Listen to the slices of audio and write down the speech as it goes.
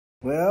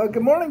Well,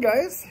 good morning,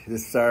 guys.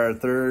 This is our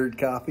third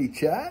coffee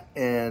chat,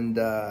 and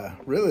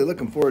really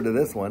looking forward to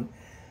this one.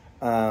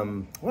 I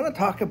want to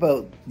talk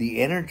about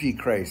the energy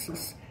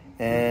crisis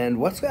and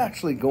what's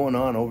actually going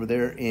on over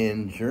there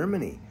in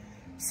Germany.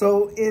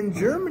 So in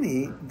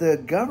Germany, the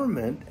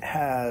government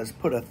has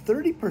put a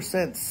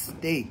 30%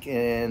 stake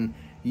in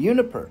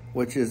Uniper,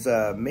 which is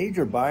a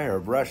major buyer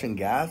of Russian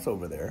gas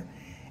over there.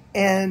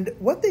 And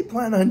what they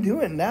plan on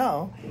doing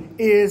now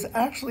is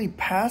actually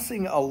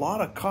passing a lot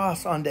of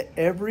costs onto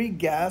every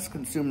gas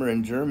consumer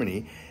in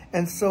Germany.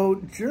 And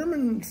so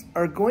Germans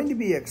are going to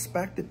be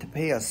expected to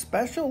pay a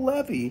special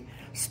levy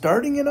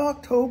starting in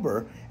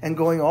October and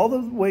going all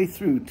the way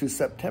through to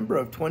September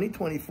of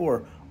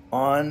 2024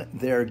 on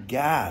their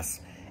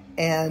gas.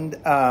 And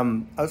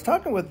I was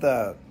talking with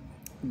a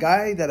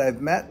guy that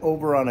I've met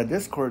over on a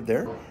Discord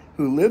there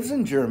who lives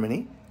in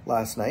Germany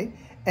last night.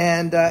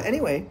 And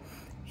anyway,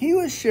 he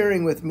was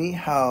sharing with me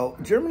how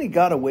Germany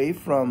got away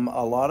from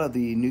a lot of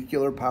the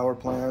nuclear power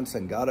plants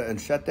and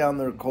shut down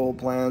their coal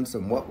plants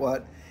and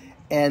what.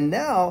 And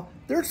now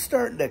they're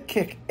starting to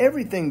kick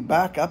everything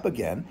back up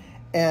again.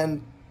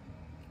 And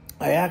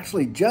I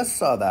actually just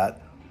saw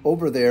that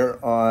over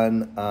there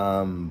on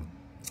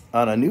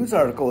a news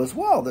article as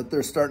well, that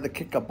they're starting to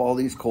kick up all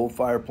these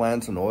coal-fired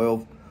plants and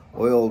oil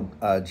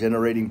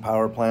generating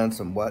power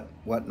plants and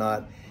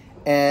whatnot.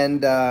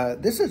 And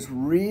this is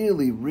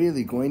really,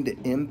 really going to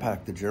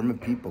impact the German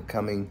people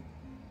coming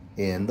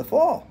in the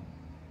fall.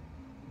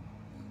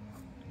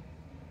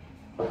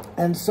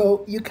 And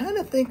so you kind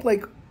of think,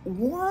 like,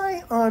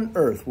 why on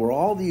earth were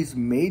all these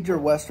major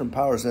Western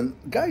powers, and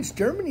guys,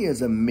 Germany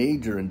is a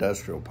major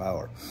industrial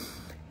power,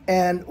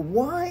 and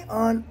why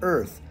on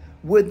earth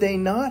would they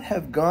not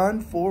have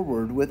gone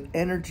forward with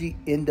energy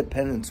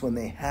independence when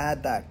they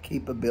had that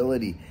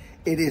capability?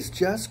 It is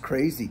just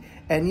crazy.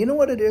 And you know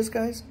what it is,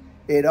 guys?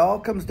 It all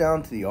comes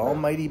down to the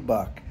almighty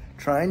buck,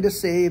 trying to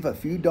save a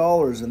few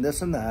dollars and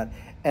this and that,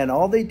 and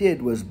all they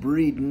did was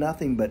breed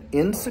nothing but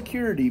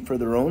insecurity for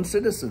their own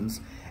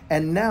citizens,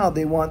 and now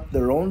they want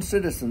their own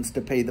citizens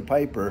to pay the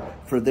piper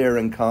for their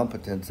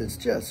incompetence. It's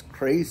just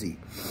crazy.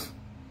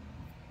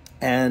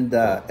 And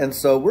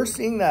so we're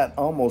seeing that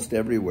almost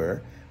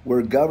everywhere,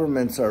 where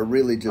governments are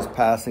really just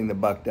passing the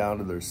buck down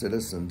to their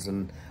citizens.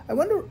 And I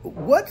wonder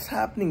what's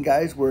happening,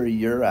 guys, where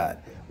you're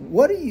at.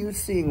 What are you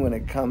seeing when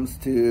it comes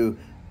to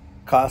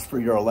cost for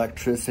your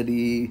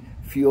electricity,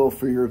 fuel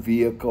for your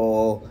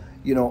vehicle,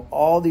 you know,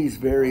 all these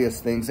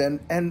various things,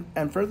 and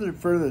further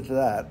to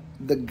that,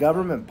 the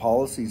government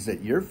policies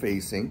that you're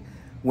facing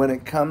when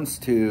it comes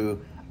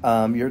to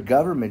your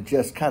government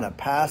just kind of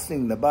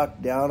passing the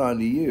buck down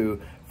onto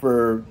you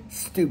for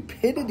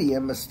stupidity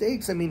and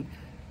mistakes. I mean,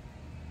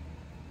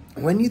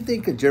 when you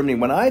think of Germany,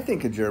 when I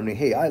think of Germany,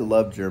 hey, I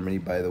love Germany,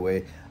 by the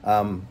way.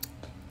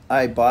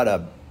 I bought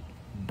a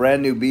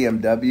brand new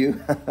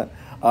BMW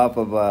off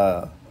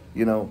of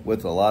you know,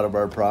 with a lot of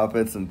our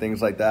profits and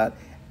things like that.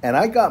 And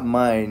I got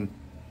mine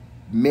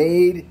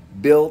made,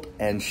 built,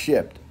 and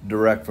shipped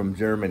direct from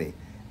Germany.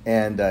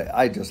 And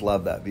I just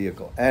love that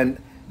vehicle. And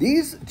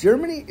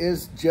Germany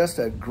is just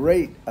a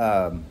great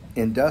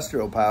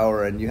industrial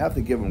power, and you have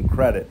to give them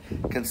credit,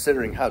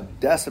 considering how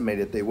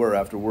decimated they were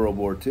after World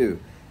War II,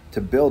 to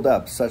build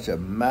up such a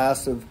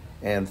massive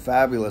and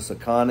fabulous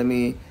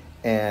economy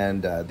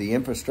and the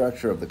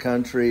infrastructure of the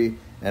country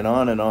and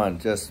on.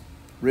 Just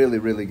really,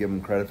 really give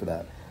them credit for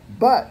that.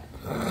 But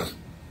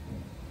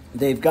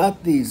they've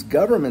got these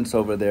governments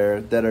over there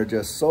that are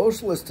just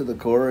socialist to the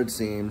core, it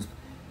seems,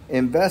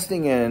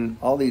 investing in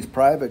all these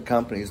private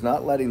companies,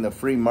 not letting the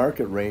free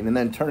market reign, and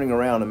then turning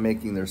around and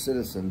making their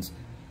citizens,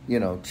 you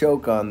know,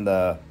 choke on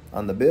the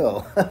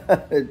bill.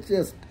 It's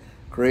just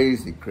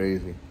crazy.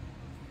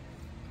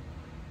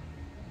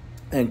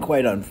 And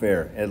quite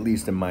unfair, at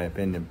least in my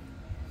opinion.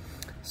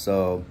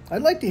 So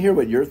I'd like to hear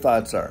what your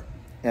thoughts are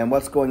and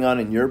what's going on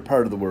in your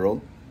part of the world,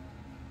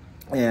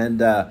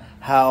 and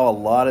how a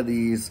lot of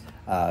these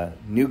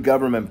new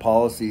government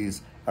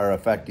policies are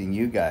affecting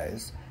you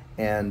guys,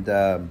 and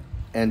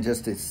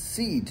just to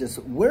see just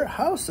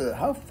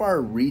how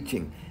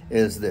far-reaching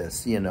is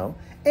this, you know.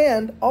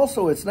 And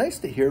also, it's nice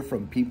to hear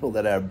from people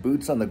that have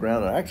boots on the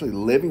ground and are actually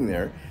living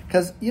there,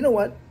 because you know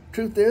what?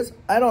 Truth is,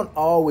 I don't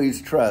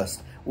always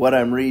trust what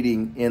I'm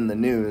reading in the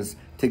news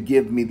to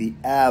give me the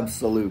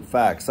absolute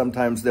facts.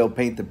 Sometimes they'll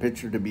paint the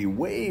picture to be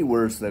way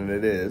worse than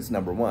it is,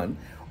 number one.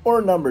 Or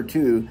number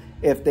two,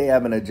 if they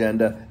have an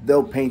agenda,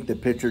 they'll paint the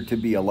picture to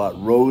be a lot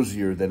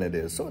rosier than it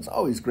is. So it's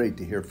always great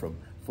to hear from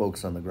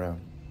folks on the ground.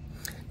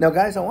 Now,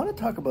 guys, I want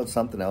to talk about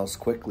something else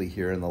quickly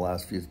here in the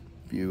last few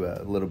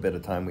little bit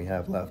of time we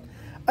have left.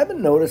 I've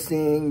been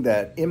noticing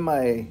that in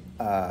my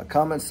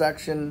comment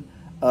section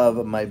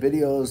of my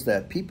videos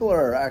that people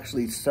are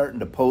actually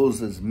starting to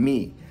pose as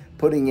me,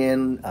 putting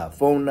in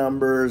phone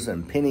numbers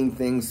and pinning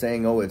things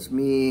saying, oh, it's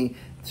me,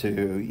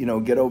 to, you know,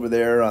 get over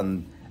there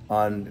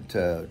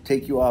to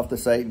take you off the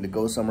site and to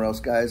go somewhere else.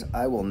 Guys,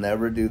 I will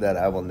never do that.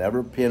 I will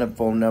never pin a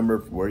phone number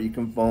where you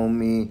can phone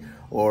me,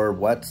 or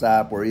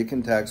WhatsApp where you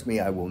can text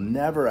me. I will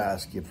never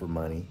ask you for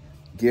money.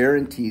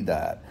 Guarantee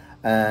that.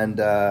 and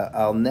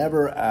I'll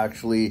never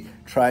actually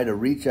try to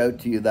reach out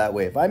to you that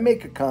way. If I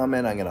make a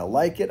comment, I'm going to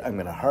like it, I'm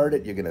going to heart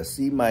it, you're going to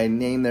see my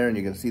name there, and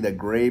you're going to see that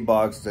gray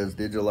box that says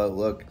Digital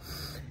Outlook.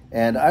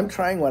 And I'm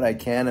trying what I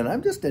can, and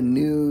I'm just a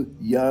new,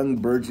 young,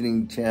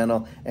 burgeoning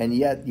channel, and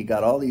yet you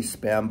got all these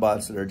spam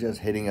bots that are just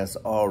hitting us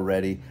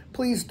already.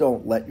 Please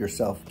don't let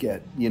yourself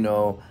get,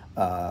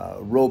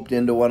 roped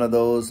into one of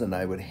those, and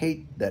I would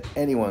hate that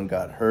anyone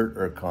got hurt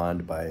or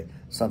conned by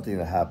something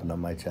that happened on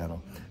my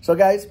channel. So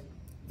guys,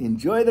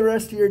 enjoy the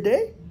rest of your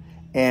day,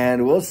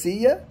 and we'll see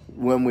you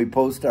when we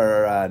post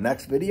our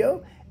next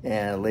video,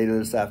 and later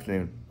this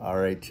afternoon. All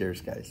right, cheers,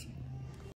 guys.